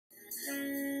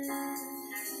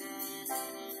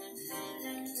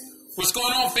What's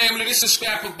going on, family? This is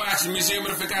Scrapbook Boxing, Museum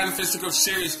of the Forgotten Fisticuffs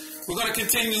series. We're going to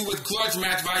continue with Gudge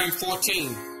Match Volume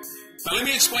 14. Now, let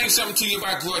me explain something to you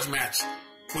about Gudge Match.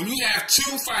 When you have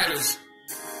two fighters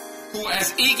who are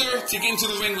as eager to get into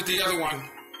the ring with the other one,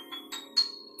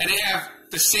 and they have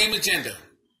the same agenda,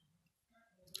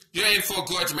 you're in for a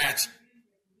grudge match.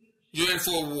 You're in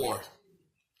for a war.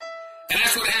 And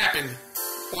that's what happened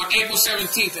on April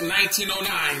 17th in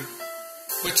 1909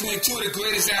 between two of the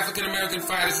greatest African-American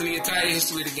fighters in the entire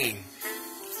history of the game.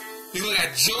 You look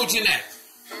at Joe Jeanette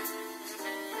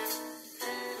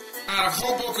out of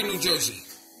Hoboken, New Jersey,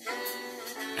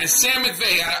 and Sam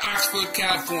McVea out of Oxford,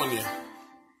 California.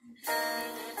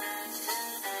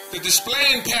 The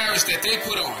display in Paris that they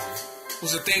put on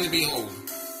was a thing to behold.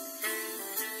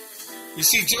 You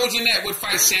see, Joe Jeanette would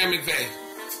fight Sam McVea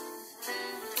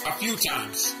a few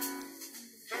times.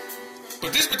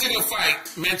 But this particular fight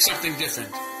meant something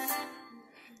different.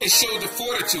 It showed the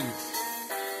fortitude.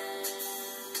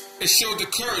 It showed the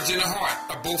courage in the heart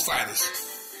of both fighters.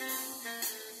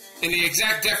 And the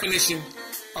exact definition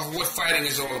of what fighting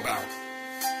is all about.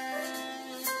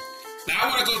 Now, I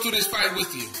want to go through this fight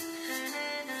with you.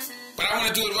 But I want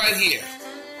to do it right here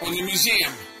on the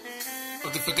Museum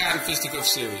of the Forgotten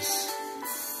Fisticuffs series.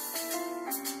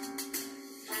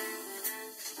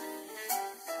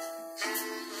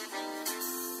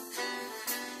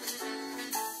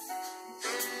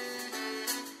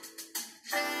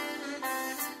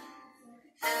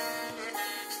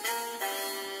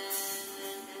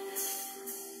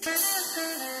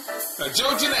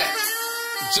 Joe Jeanette,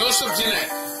 Joseph Jeanette,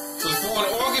 was born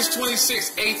August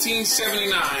 26,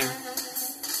 1879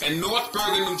 in North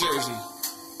Bergen, New Jersey.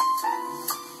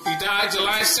 He died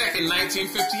July 2nd,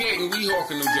 1958 in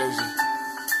Weehawken, New Jersey.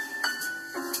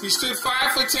 He stood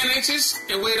 5 foot 10 inches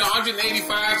and weighed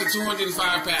 185 to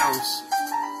 205 pounds.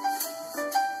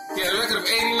 He had a record of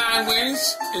 89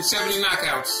 wins and 70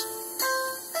 knockouts.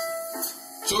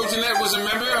 Joe Jeanette was a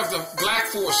member of the Black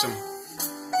Foursome.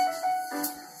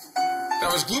 That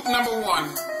was group number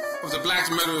 1 of the Black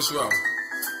Murderers Row.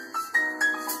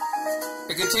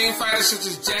 It contained fighters such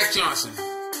as Jack Johnson,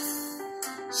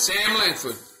 Sam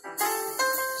Langford,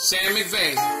 Sam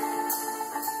McVea,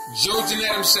 Joe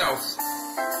Jeanette himself,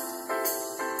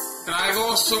 and I've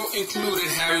also included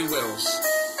Harry Wells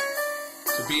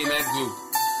to be in that group.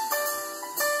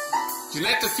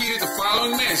 Jeanette defeated the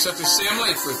following men such as Sam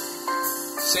Langford,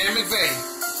 Sam McVea,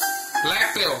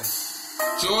 Black Bill,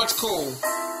 George Cole,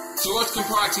 George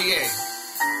Compartier,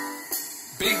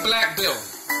 Big Black Bill,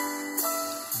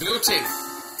 Bill Tate,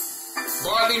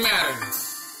 Bartley Madden,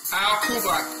 Al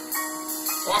Kubak,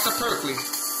 Arthur Perkley,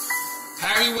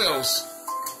 Harry Wells,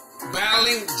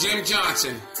 Battling Jim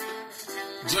Johnson,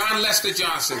 John Lester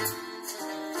Johnson,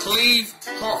 Cleve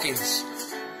Hawkins,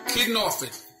 Kid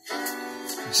Norfolk,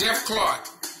 Jeff Clark,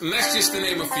 and that's just to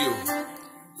name a few.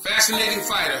 Fascinating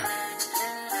fighter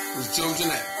was Joe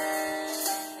Jeanette.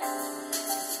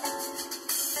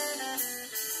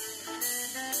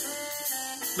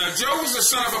 Now, Joe was the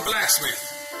son of a blacksmith.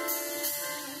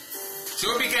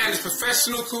 Joe began his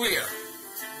professional career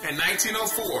in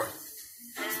 1904.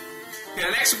 He had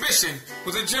an exhibition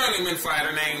with a journeyman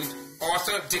fighter named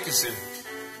Arthur Dickinson.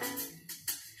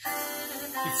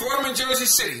 He fought him in Jersey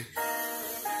City.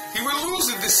 He would lose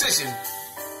the decision,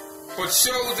 but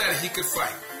showed that he could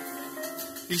fight.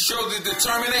 He showed the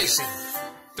determination,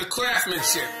 the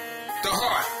craftsmanship, the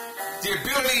heart, the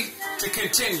ability to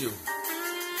continue.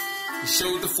 He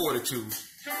showed the fortitude.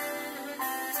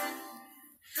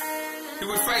 He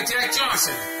would fight Jack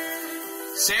Johnson,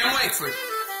 Sam Langford,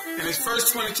 in his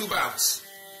first 22 bouts.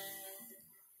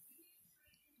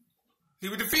 He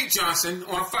would defeat Johnson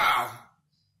on a foul.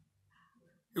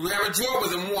 He would have a draw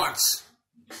with him once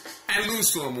and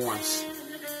lose to him once.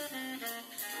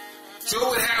 Joe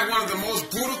would have one of the most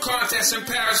brutal contests in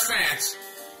Paris, France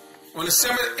on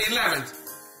December 11th,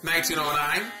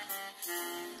 1909.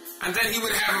 And then he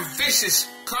would have a vicious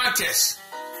contest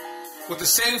with the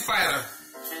same fighter,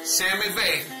 Sam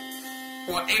McVea,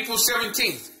 on April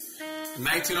 17th,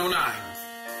 1909.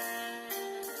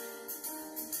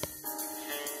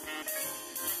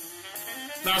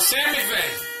 Now, Sam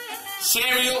McVea,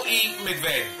 Samuel E.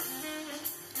 McVea,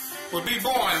 would be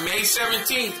born May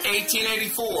 17th,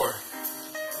 1884,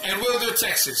 in Wilder,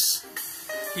 Texas.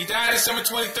 He died December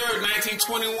 23rd,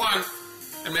 1921,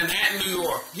 in Manhattan, New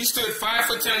York. He stood 5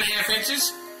 foot 10 and a half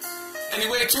inches, and he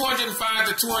weighed 205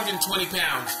 to 220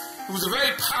 pounds. He was a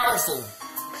very powerful,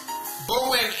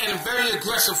 bowing, and a very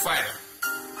aggressive fighter.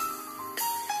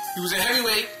 He was a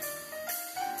heavyweight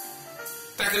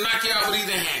that could knock you out with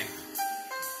either hand.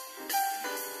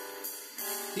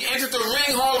 He entered the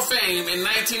Ring Hall of Fame in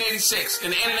 1986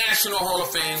 and the International Hall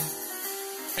of Fame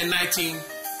in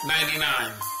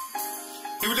 1999.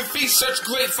 He would defeat such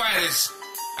great fighters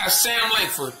as Sam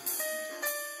Langford,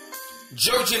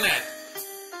 Joe Jeanette,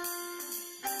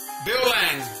 Bill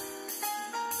Lang,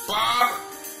 Bob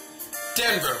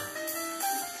Denver,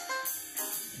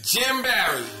 Jim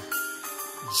Barry,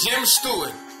 Jim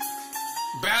Stewart,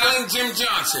 Battling Jim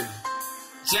Johnson,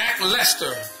 Jack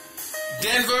Lester,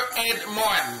 Denver Ed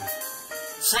Martin,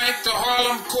 Frank the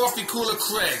Harlem Coffee Cooler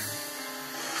Craig,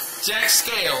 Jack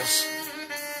Scales,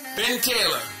 Ben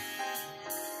Taylor.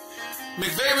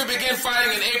 McVea would begin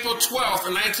fighting on April 12th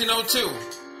of 1902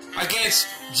 against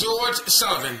George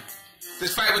Sullivan.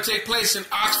 This fight would take place in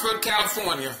Oxford,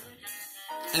 California,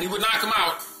 and he would knock him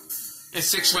out in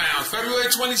 6 rounds. February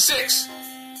 26th,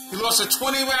 he lost a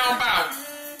 20-round bout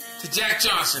to Jack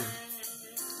Johnson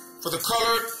for the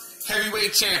Colored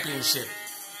Heavyweight Championship.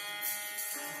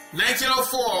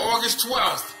 1904, August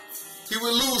 12th, he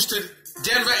would lose to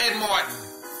Denver Ed Martin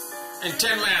in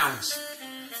 10 rounds.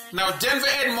 Now, Denver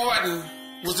Ed Martin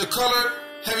was the Colored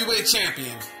Heavyweight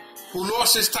Champion who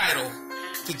lost his title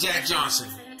to Jack Johnson.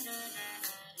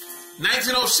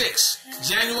 1906,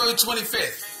 January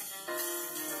 25th,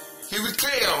 he would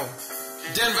KO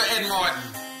Denver Ed Martin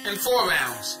in 4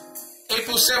 rounds.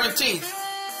 April 17th,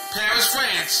 Paris,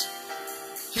 France,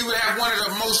 he would have one of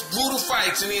the most brutal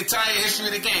fights in the entire history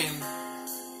of the game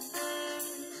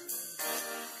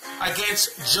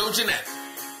against Joe Jeanette.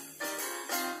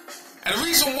 And the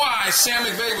reason why Sam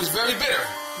McVea was very bitter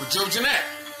with Joe Jeanette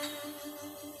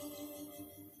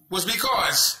was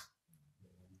because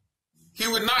he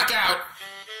would knock out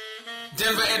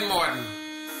Denver Ed Martin.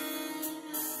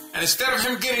 And instead of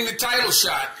him getting the title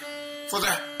shot for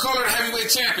the Colored Heavyweight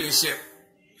Championship,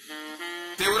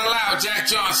 they would allow Jack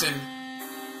Johnson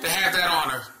to have that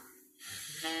honor.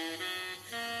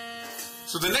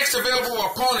 So the next available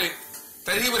opponent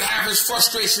that he would have his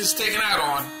frustrations taken out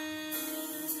on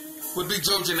would be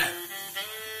Joe Jeanette.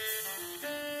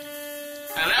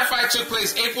 And that fight took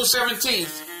place April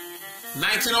 17th,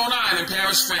 1909 in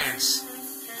Paris, France.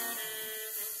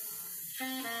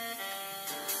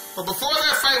 But before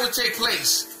that fight would take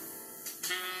place,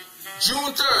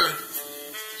 June 3rd,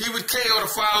 he would KO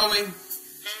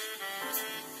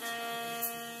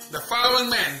the following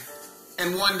men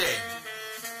in one day.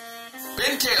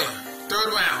 Ben Taylor,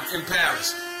 3rd round in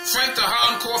Paris. Frank the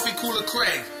Harlem Coffee Cooler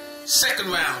Craig,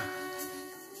 2nd round.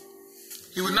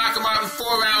 He would knock him out in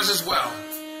 4 rounds as well.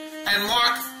 And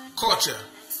Mark Kocher,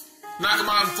 knock him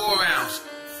out in 4 rounds.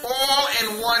 All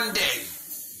in one day.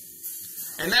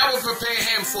 And that would prepare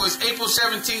him for his April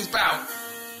 17th bout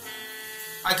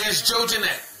against Joe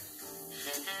Jeanette.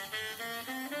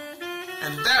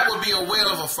 And that would be a whale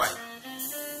of a fight.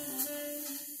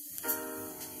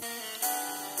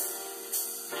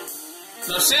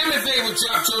 Now, Sam McVea would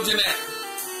drop Joe Jeanette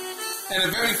in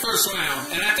the very first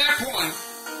round. And at that point,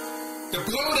 the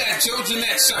blow that Joe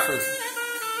Jeanette suffered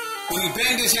when he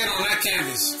banged his head on that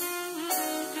canvas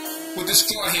would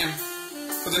destroy him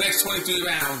for the next 23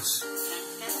 rounds.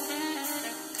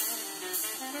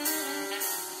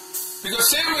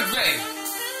 Because Sam McVea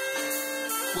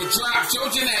would drop Joe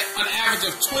Jeanette on an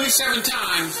average of 27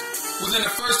 times within the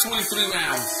first 23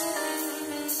 rounds.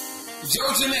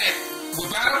 Joe Jeanette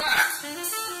would battle back.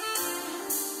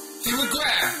 He would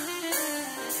grab.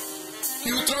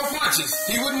 He would throw punches.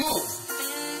 He would move.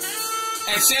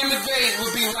 And Sam McVea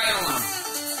would be right on him,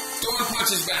 throwing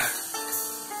punches back.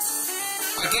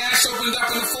 A gash opened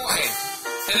up in the forehead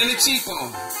and in the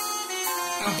cheekbone.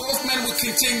 And both men would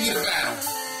continue to battle.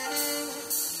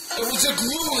 It was a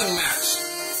grueling match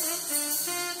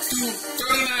through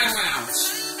 39 rounds.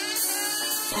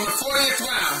 From the 40th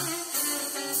round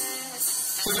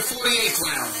to the 48th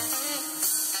round.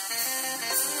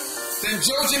 Then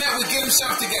Joe Jeanette would get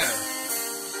himself together.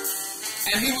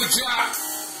 And he would drop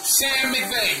Sam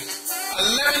McVea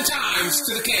 11 times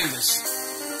to the canvas.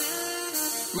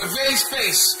 McVea's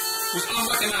face was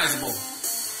unrecognizable.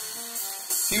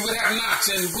 He would have knocks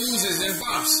and bruises and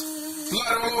bumps,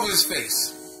 blood all over his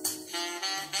face.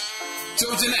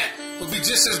 Joe Jeanette would be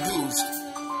just as bruised.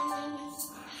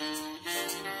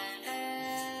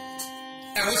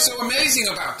 And what's so amazing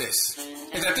about this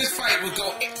is that this fight would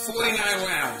go 49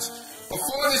 rounds.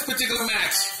 Before this particular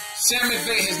match, Sam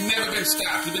McVea has never been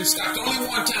stopped. He's been stopped only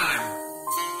one time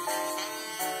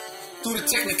through the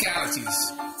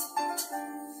technicalities.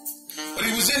 But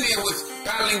he was in there with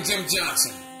Battling Jim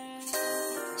Johnson,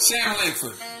 Sam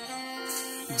Langford,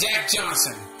 Jack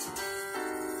Johnson.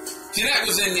 Jeanette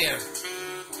was in there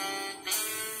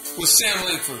with Sam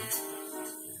Langford,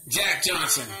 Jack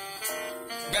Johnson,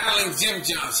 Battling Jim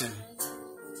Johnson,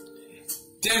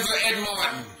 Denver Ed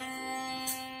Martin.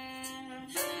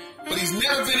 But he's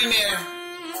never been in there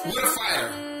with a fighter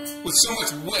with so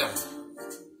much will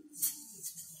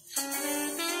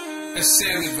as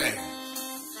Sam McVea.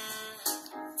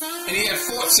 And he had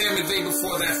fought Sam McVea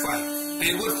before that fight. And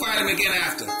he would fight him again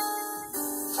after.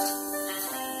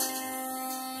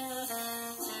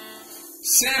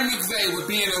 Sam McVea would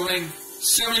be in the ring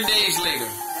 7 days later.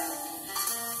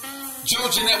 Joe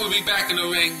Jeanette would be back in the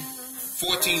ring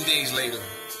 14 days later.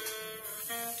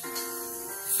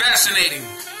 Fascinating.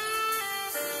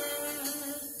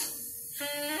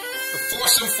 The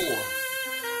Foursome Four.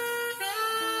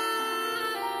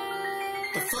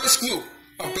 The first group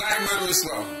of Black Murderous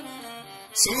Row.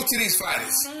 Salute to these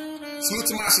fighters. Salute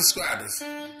to my subscribers.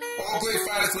 All great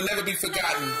fighters will never be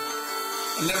forgotten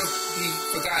and never be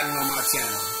forgotten on my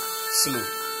channel.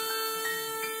 Salute.